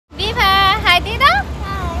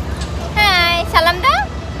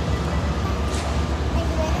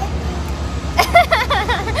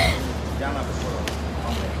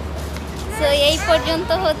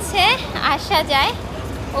পর্যন্ত হচ্ছে আসা যায়,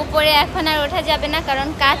 উপরে এখন আর ওঠা যাবে না কারণ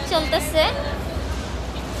কাজ চলতেছে।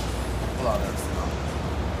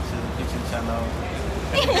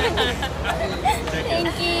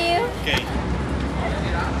 Thank you.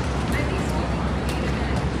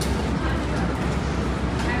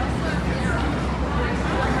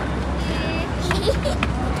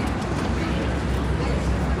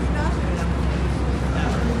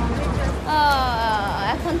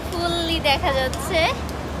 এখন ফুললি দেখা যাচ্ছে।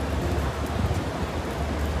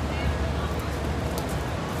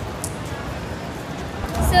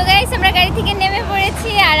 সো গাইস, আমরা গাড়ি থেকে নেমে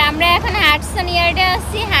পড়েছি আর আমরা এখন হাডসন ইয়ার্ডে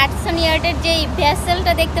আছি। হাডসন ইয়ার্ডের যে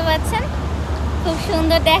ভেসেলটা দেখতে পাচ্ছেন, খুব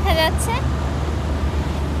সুন্দর দেখা যাচ্ছে,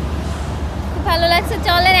 খুব ভালো লাগছে।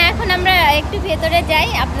 চলেন এখন আমরা একটু ভেতরে যাই,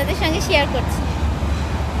 আপনাদের সঙ্গে শেয়ার করছি।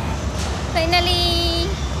 ফাইনালি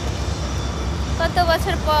কত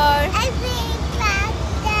বছর পর।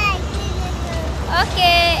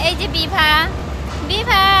 ওকে, এই যে বিভা।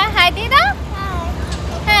 বিভা হাই দিয়ে দাও।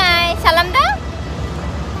 হাই, সালাম দাও।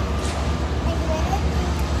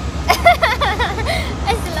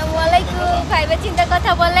 আসসালামু আলাইকুম। ভাইবা চিন্তা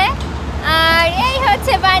কথা বলে। আর এই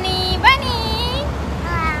হচ্ছে বানি। বানি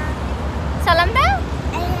সালাম দাও।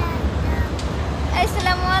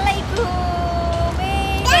 আসসালামু আলাইকুম।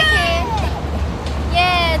 দেখেন,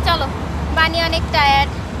 চলো। বানি অনেক টায়ার্ড,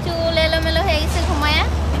 চুল এলোমেলো হয়ে গেছে ঘুমায়া।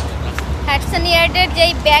 হাডসন ইয়ার্ডের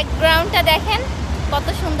যেই ব্যাকগ্রাউন্ডটা দেখেন কত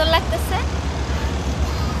সুন্দর লাগতেছে।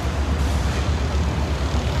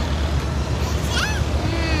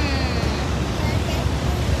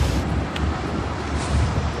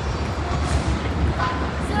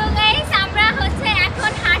 আমরা হচ্ছে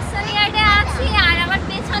এখন হাডসন ইয়ার্ডে আছি আর আমার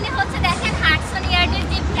পেছনে হচ্ছে দেখেন হাডসন ইয়ার্ডের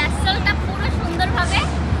যে ভেসেলটা পুরো সুন্দরভাবে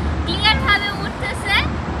ক্লিয়ার ভাবে উঠতেছে।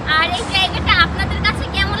 আর এই জায়গাটা আপনাদের কাছে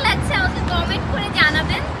কেমন লাগছে আমাকে কমেন্ট করে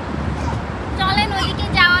জানাবেন। চলেন ওইদিকে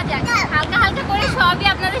যাওয়া যাক, হালকা হালকা করে সবই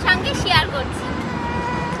আপনাদের সঙ্গে শেয়ার করছি।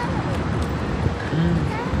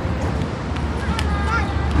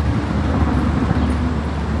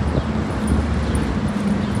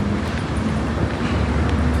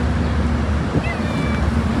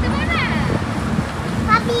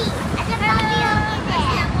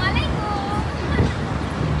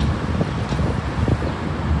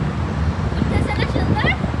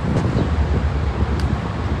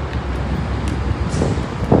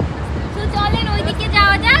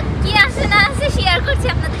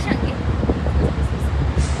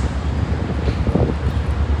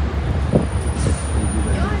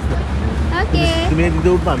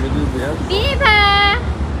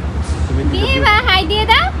 হাই দিয়ে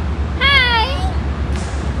দাও। হাই।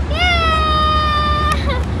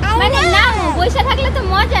 মানে না বসে থাকলে তো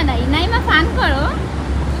মজা নাই, নাইমা ফান করো।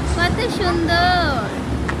 কত সুন্দর।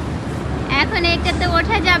 এখন এটাতে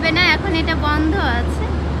ওঠা যাবে না, এখন এটা বন্ধ আছে।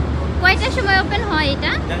 কয়টার সময় ওপেন হয়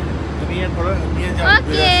এটা?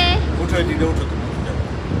 ওকে,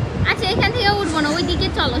 আচ্ছা এখান থেকে উঠবো না, ওই দিকে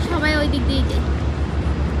চলো, সবাই ওই দিক দিয়ে যাই।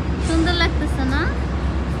 সুন্দর লাগতেছে না?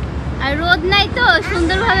 আর রোদ নাই তো,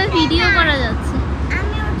 সুন্দরভাবে ভিডিও করা যাচ্ছে।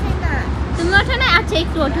 তুমি ওঠো না? আচ্ছা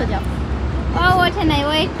একটু ওঠো, যাও। ও ওঠে নাই,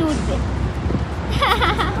 ও একটু উঠবে।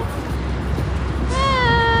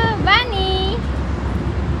 বানি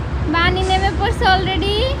বানি নেমে পড়ছে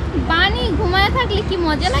অলরেডি। বানি ঘুমায় থাকলে কি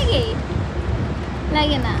মজা লাগে?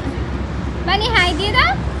 লাগে না। বানি হাই দিয়ে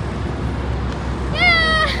দাও।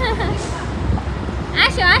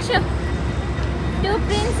 আসো আসো, টু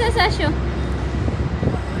প্রিন্সেস আসো।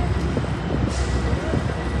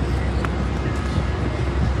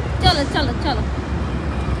 চলো চলো চলো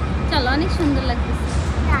চলো, অনেক সুন্দর লাগতেছে।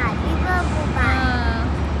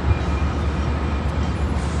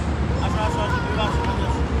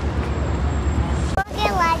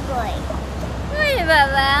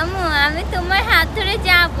 বাবা আম্মু, আমি তোমার হাত ধরে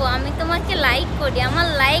যাবো, আমি তোমাকে লাইক করি। আমার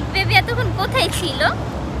লাইক বেবি এতক্ষণ কোথায় ছিল?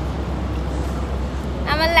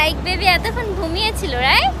 আমার লাইক বেবি এতক্ষণ ঘুমিয়েছিল,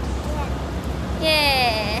 রাইট?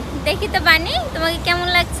 দেখি তো বানি, তোমাকে কেমন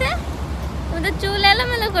লাগছে? তুমি তো চুল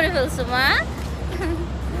এলোমেলো করে ফেলছো মা।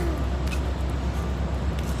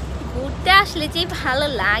 ঘুরতে আসলে যে ভালো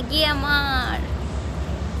লাগে আমার।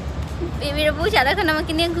 বেবিরা বউ সারাক্ষণ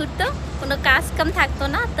আমাকে নিয়ে ঘুরতো, কোনো কাজ কাম থাকতো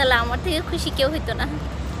না, তাহলে আমার থেকে খুশি কেউ হইতো না।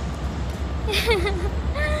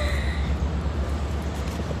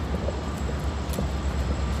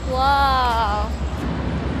 ওয়াও,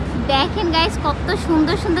 দেখেন গাইস কত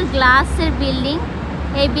সুন্দর সুন্দর গ্লাসের বিল্ডিং।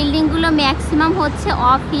 এই বিল্ডিংগুলো ম্যাক্সিমাম হচ্ছে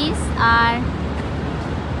অফিস, আর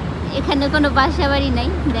এখানে কোনো বাসা বাড়ি নাই।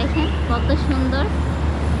 দেখেন কত সুন্দর।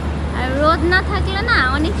 আর রোদ না থাকলে না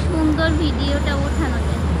অনেক সুন্দর ভিডিওটা ওঠানো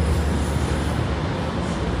যায়।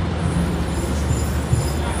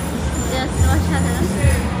 জাস্ট অসাধারণ।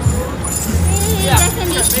 এই দেখেন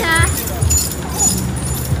রিক্সা,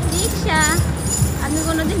 রিক্সা আমি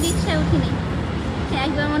কোনোদিন রিক্সায় উঠিনি,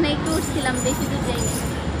 একবার মনে একটু উঠছিলাম, বেশি দূর যাইনি।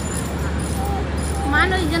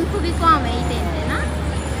 মানুষজন খুবই কম এই টাইমে না?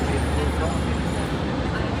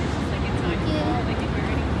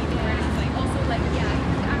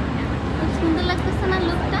 সুন্দর লাগতেছে না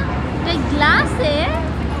লুকটা? এটা গ্লাসের,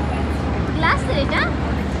 গ্লাসের এটা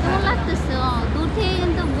কেমন লাগতেছে? দূর থেকে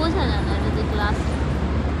কিন্তু বোঝা যায় না এটা যে গ্লাস।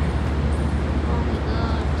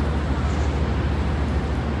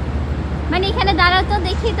 মানে এখানে দাঁড়াও তো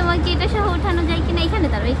দেখি তোমাকে এটা সহ উঠানো যায় কিনা। এখানে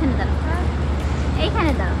দাঁড়াও, এখানে দাঁড়াও,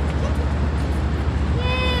 এইখানে দাঁড়াও।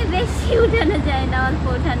 বেশি উঠানো যায় না, অল্প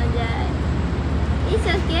উঠানো যায়। ইটস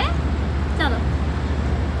ওকে, চলো।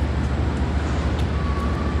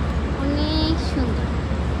 অনেক সুন্দর,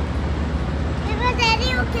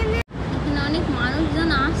 এখানে অনেক মানুষজন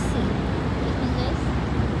আসছে।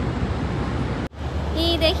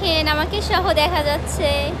 এই দেখেন আমাকে সহ দেখা যাচ্ছে।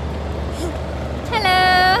 হ্যালো,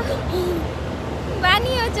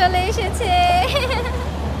 বানিও চলে এসেছে।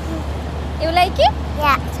 You like it?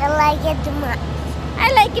 Yeah, I like it too much. I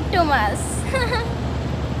like it too much.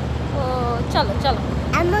 ও চলো চলো,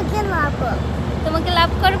 আমাকে লাভ, তোমাকে লাভ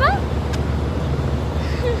করবো,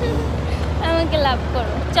 আমাকে লাভ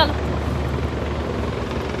করবো, চলো।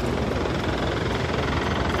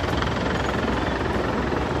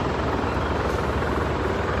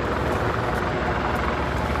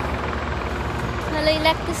 ভালোই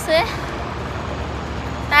লাগতেছে,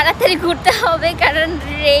 তাড়াতাড়ি ঘুরতে হবে কারণ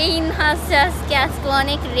রেইন আসছে আজকে। আজকে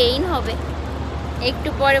অনেক রেইন হবে একটু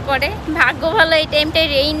পরে পরে। ভাগ্য ভালো এই টাইমটায়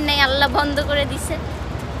রেইন নেই, আল্লাহ বন্ধ করে দিছে।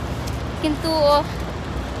 কিন্তু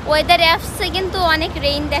ওয়েদার অ্যাপসে কিন্তু অনেক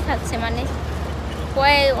রেইন দেখাচ্ছে, মানে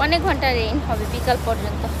অনেক ঘন্টা রেইন হবে বিকাল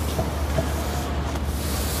পর্যন্ত।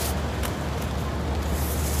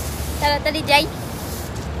 তাড়াতাড়ি যাই।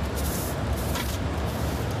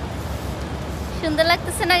 সুন্দর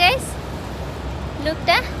লাগতেছে না গাইস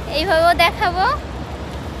লুকটা? এইভাবেও দেখাবো,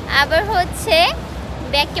 আবার হচ্ছে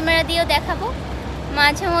ব্যাক ক্যামেরা দিয়েও দেখাবো।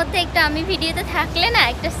 মাঝে মধ্যে একটু আমি ভিডিওতে থাকলে না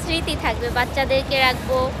একটা স্মৃতি থাকবে, বাচ্চাদেরকে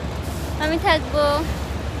রাখবো, আমি থাকবো।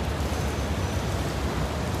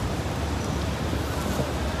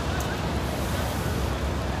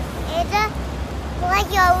 এটা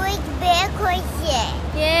like always back হইছে।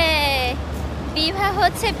 বিভা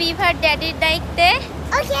হচ্ছে বিভার ড্যাডির দায়িত্বে,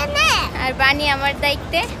 ওখানে, আর বানি আমার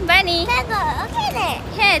দায়িত্বে। বানি দেখো ওখানে।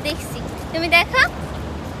 হ্যাঁ দেখছি, তুমি দেখো,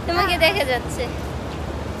 তোমাকে দেখা যাচ্ছে।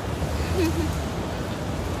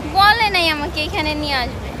 বলে নাই আমাকে এখানে নিয়ে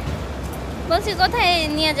আসবে, বলছি কোথায়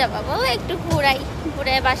নিয়ে যাবা বলো, একটু ঘুরাই,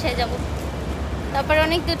 ঘুরাই বাসায় যাব। তারপর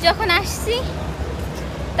অনেক দূর যখন আসছি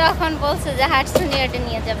তখন বলছে যে হাডসন ইয়ার্ডে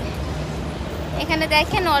নিয়ে যাবে। এখানে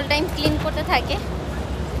দেখেন অল টাইম ক্লিন করতে থাকে।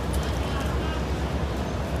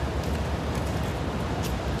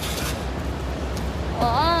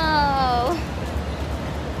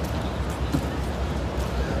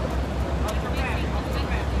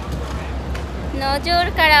 নজর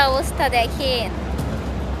কাড়া অবস্থা দেখেন।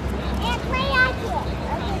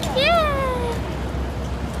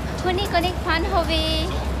 অনেক অনেক ফান হবে,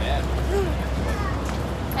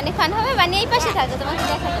 অনেক ফান হবে। মানে এই পাশে থাকো, তোমাকে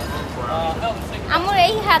দেখা যাবে। আমার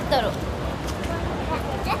এই হাত ধরো,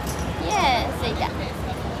 সেইটা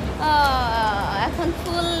এখন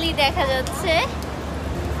ফুললি দেখা যাচ্ছে।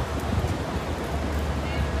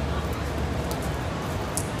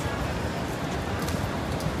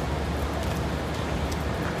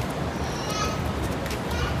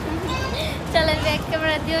 চলেন ব্যাক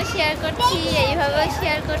ক্যামেরা দিয়েও শেয়ার করছি, এইভাবেও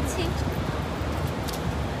শেয়ার করছি।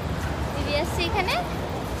 দিদি আসছি এখানে।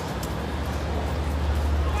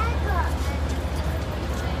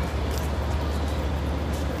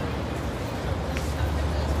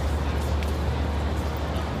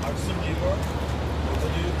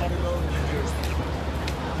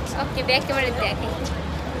 ওকে, ব্যাক ক্যামেরা দেখে।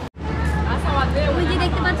 ওই যে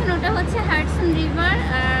দেখতে পাচ্ছেন ওটা হচ্ছে হাডসন রিভার,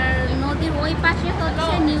 আর নদীর ওই পাশে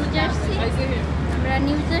হচ্ছে নিউ জার্সি। আমরা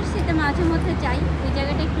নিউ জার্সিতে মাঝে মধ্যে যাই, ওই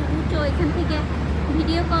জায়গাটা একটু উঁচু, এখান থেকে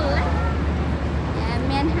ভিডিও করলে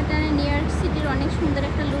ম্যানহাটানে নিউ ইয়র্ক সিটির অনেক সুন্দর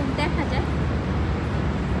একটা লুক দেখা যায়।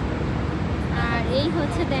 আর এই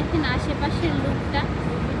হচ্ছে দেখেন আশেপাশের লুকটা।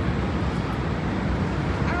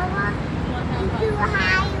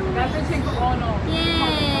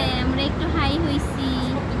 আমরা একটু হাই হইছি,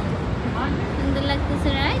 সুন্দর লাগতেছে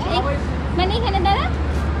রাইট? মানে এখানে দাঁড়া,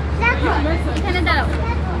 এখানে দাঁড়াও।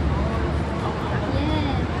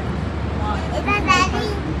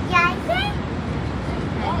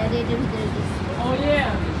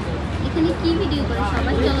 এখানে কি ভিডিও করে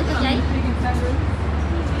সবাই? চলো তো যাই।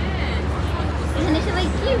 এখানে এখানে সবাই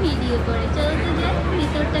কি ভিডিও করে, চলো তো যাই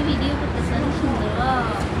ভিতরটা ভিডিও করতেছে অনেক সুন্দর।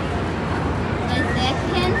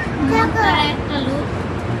 দেখেন মজার একটা লুক,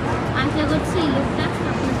 আশা করছি এই লুকটা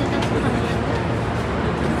আপনাদের কাছে ভালো লাগবে।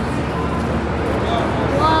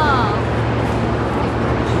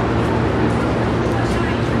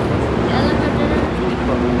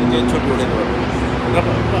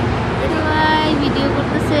 সবাই ভিডিও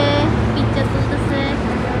করতেছে, পিকচার তুলতেছে।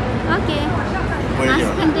 ওকে,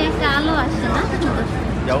 মাঝখান থেকে একটা আলো আসছে না, সুন্দর।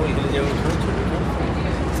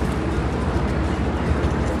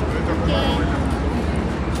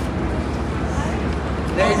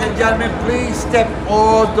 Ladies and gentlemen, please step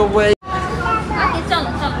all the way. ওকে, চলো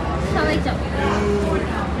চলো সবাই চলো।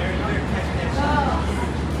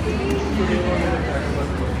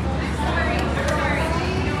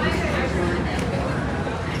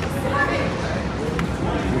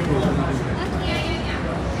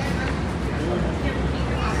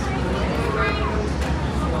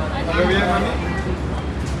 ¿Todo bien, mami?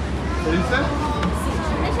 ¿Qué dice?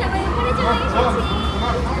 সবাই উপরে চলে এসেছি।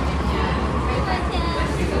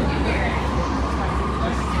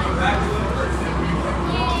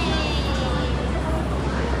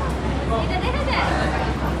 এটা দেখা যায়?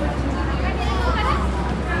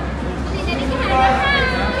 এটা দেখি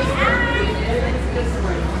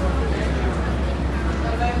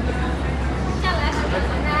চলো এখন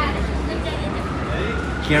আমরা সুন্দর জায়গায় যাবো।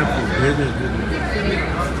 Careful.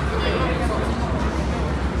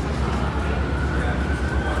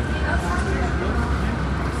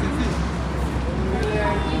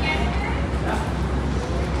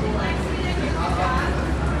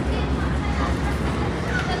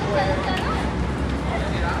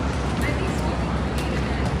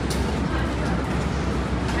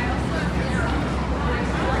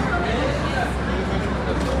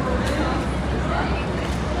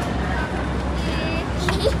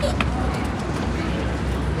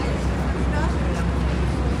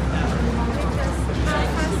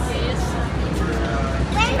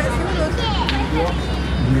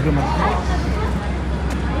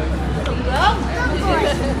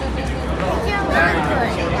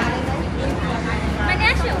 মানে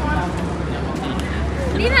আসো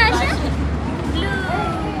বিভা আসো ব্লু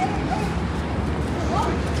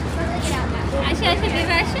আসো আসো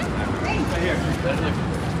বিভা আসো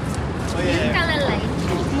কালার লাইট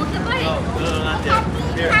মুখে পড়ে blue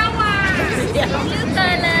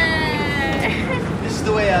colour This is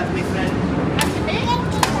the way out, big friend.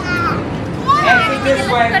 this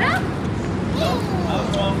way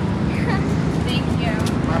thank you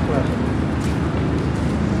My pleasure.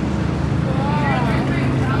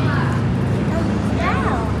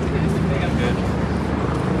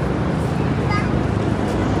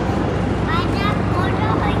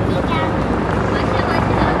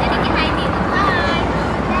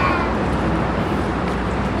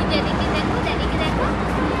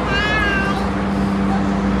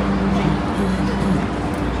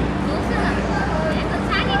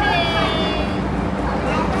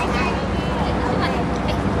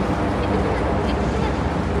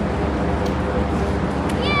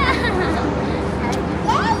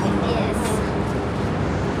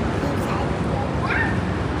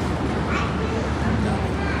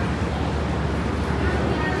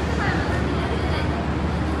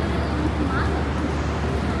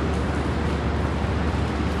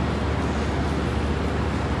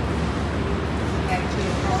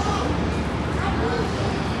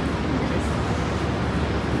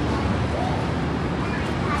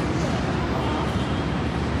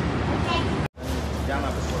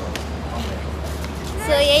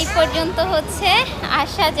 তো এই পর্যন্ত হচ্ছে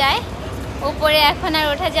আসা যায়, উপরে এখন আর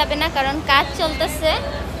ওঠা যাবে না কারণ কাজ চলতেছে।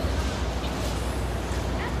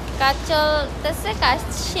 কাজ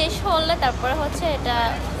শেষ হলে তারপরে হচ্ছে এটা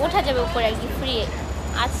ওঠা যাবে উপরে আর কি, ফ্রি।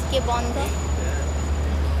 আজকে বন্ধ।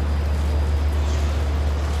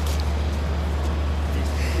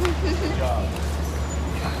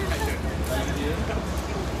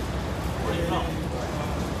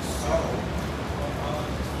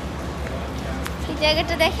 এই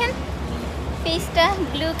জায়গাটা দেখেন, ফেসটা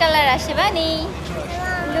ব্লু কালার আসে বানি,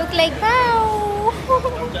 লুক লাইক বাউ।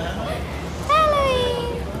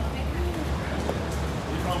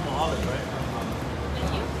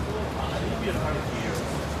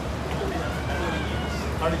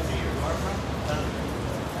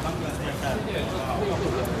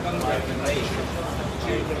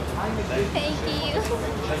 Thank you.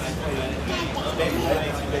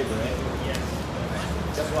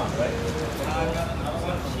 Just one, right?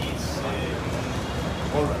 She's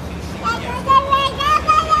all right.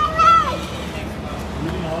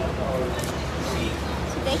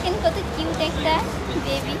 দেখেন কত কিউট একটা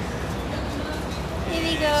baby. Here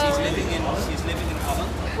we go. She's living in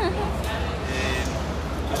Holland.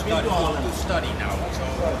 To study now, so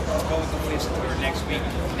I'm going to visit her next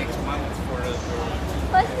month for her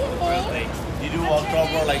What's your name? birthday. Did you walk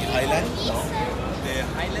over like Highland? No. The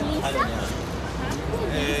Highland.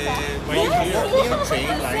 When you hear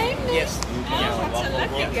train line, Yes. you can walk over.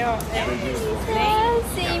 Very beautiful.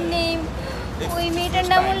 Same name. We made a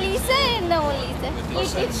name Lisa and now Lisa.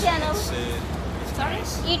 YouTube channel. It's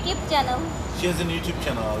nice. YouTube channel. She has a YouTube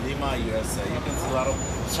channel, Lima USA. You can see a lot of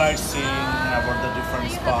sightseeing about the different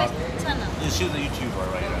spots. Yeah, she's a YouTuber,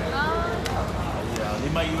 right? Yeah,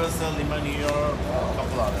 Lima USA, Lima New York, a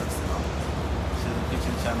couple others. She has a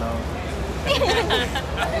kitchen channel.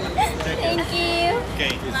 Thank you.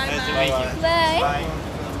 Okay. Nice to Bye. Bye. Bye.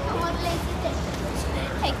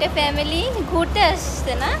 একটা family ঘুরতে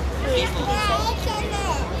আসছে না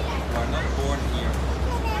We're not born here.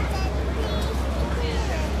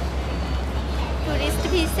 Tourist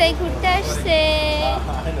ভিসায় ঘুরতে আসছে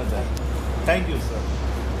I know that. Thank you, sir.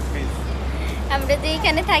 আমরা যে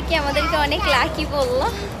এখানে থাকি আমাদেরকে অনেক লাকি বললো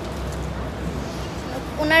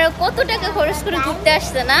ওনারা কত টাকা খরচ করে ঘুরতে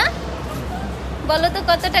আসছে না বলো তো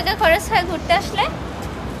কত টাকা খরচ হয় ঘুরতে আসলে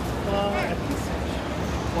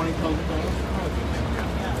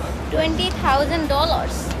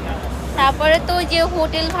 $20,000 তারপরে তো ওই যে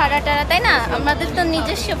হোটেল ভাড়া টাড়া তাই না আমাদের তো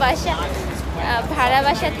নিজস্ব বাসা ভাড়া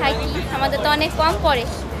বাসা থাকি আমাদের তো অনেক কম পড়ে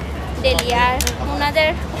ডেলি আর ওনাদের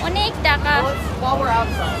অনেক টাকা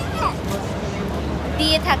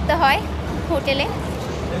দিয়ে থাকতে হয় হোটেলে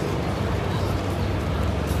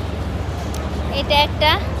এটা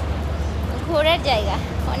একটা ঘোরার জায়গা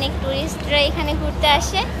অনেক টুরিস্টরা এখানে ঘুরতে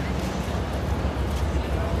আসে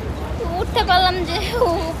উঠতে পারলাম যে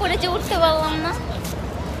উপরে যে উঠতে পারলাম না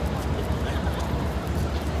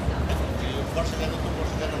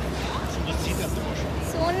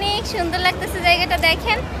অনেক সুন্দর লাগতেছে জায়গাটা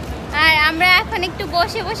দেখেন আর আমরা এখন একটু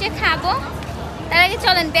বসে বসে খাবো তার আগে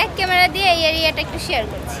চলেন ব্যাক ক্যামেরা দিয়ে এই এরিয়াটা একটু শেয়ার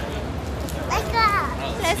করছি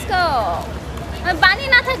লেটস গো পানি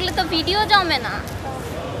না থাকলে তো ভিডিও জমে না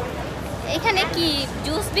এখানে কি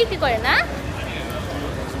জুস বিক্রি করে না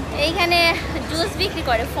এইখানে জুস বিক্রি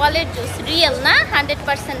করে ফলের জুস রিয়েল না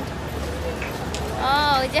 100%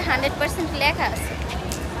 ওই যে 100% লেখা আছে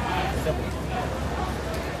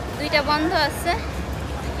দুইটা বন্ধ আছে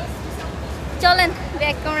চলেন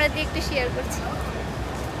ব্যাক ক্যামেরা দিয়ে একটু শেয়ার করছি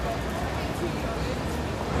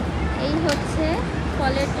এই হচ্ছে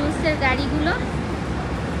ফলের জুসের গাড়িগুলো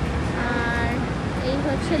আর এই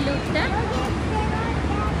হচ্ছে লুকটা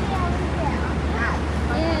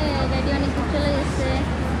গাড়ি অনেক দূর চলে গেছে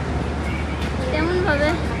তেমনভাবে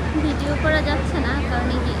ভিডিও করা যাচ্ছে না কারণ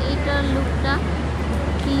এইটার লুকটা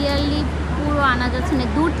ক্লিয়ারলি পুরো আনা যাচ্ছে না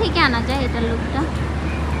দূর থেকে আনা যায় এটার লুকটা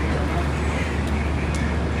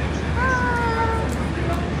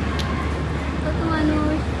কত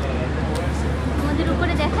মানুষ আমাদের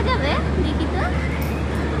উপরে দেখা যাবে দেখি তো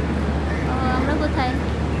আমরা কোথায়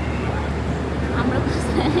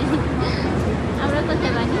আমরা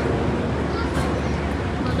কোথায় বানি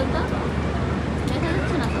বলো তো দেখা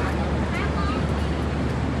যাচ্ছে না তো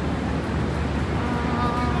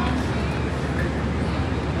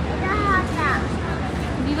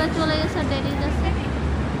বিবাহ চলে গেছে আর ড্যাডির কাছে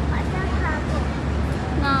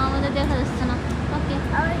না আমাদের দেখা যাচ্ছে না ওকে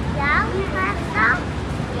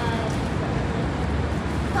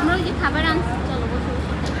আমরা ওই যে খাবার আনছি চলো বসে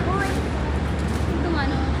বসে কত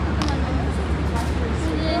মানুষ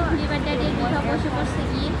বিবার ড্যাডি বিবাহ বসে বসে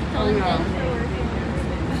গিয়ে চলেন যাই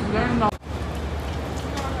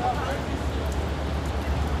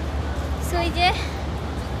ওই যে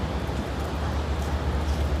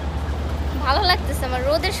ভালো লাগতেছে আমার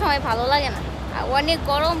রোদের সময় ভালো লাগে না আর অনেক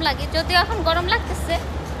গরম লাগে যদিও এখন গরম লাগতেছে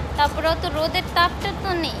তারপরেও তো রোদের তাপটা তো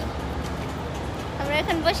নেই আমরা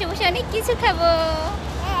এখন বসে বসে অনেক কিছু খাবো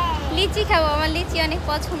লিচি খাবো আমার লিচি অনেক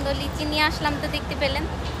পছন্দ লিচি নিয়ে আসলাম তো দেখতে পেলেন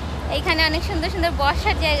এইখানে অনেক সুন্দর সুন্দর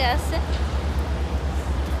বসার জায়গা আছে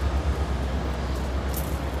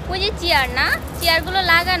ওই যে চেয়ার না চেয়ারগুলো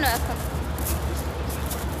লাগানো এখন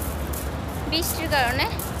বৃষ্টির কারণে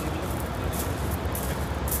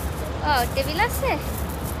ও টেবিল আছে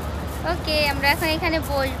ওকে আমরা এখন এখানে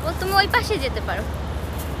বসবো তুমি ওই পাশে যেতে পারো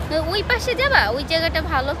ওই পাশে যাবা ওই জায়গাটা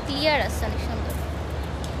ভালো ক্লিয়ার আছে অনেক সুন্দর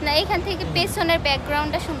না এখান থেকে পেছনের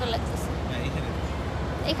ব্যাকগ্রাউন্ডটা সুন্দর লাগতেছে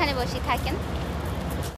এখানে বসে থাকেন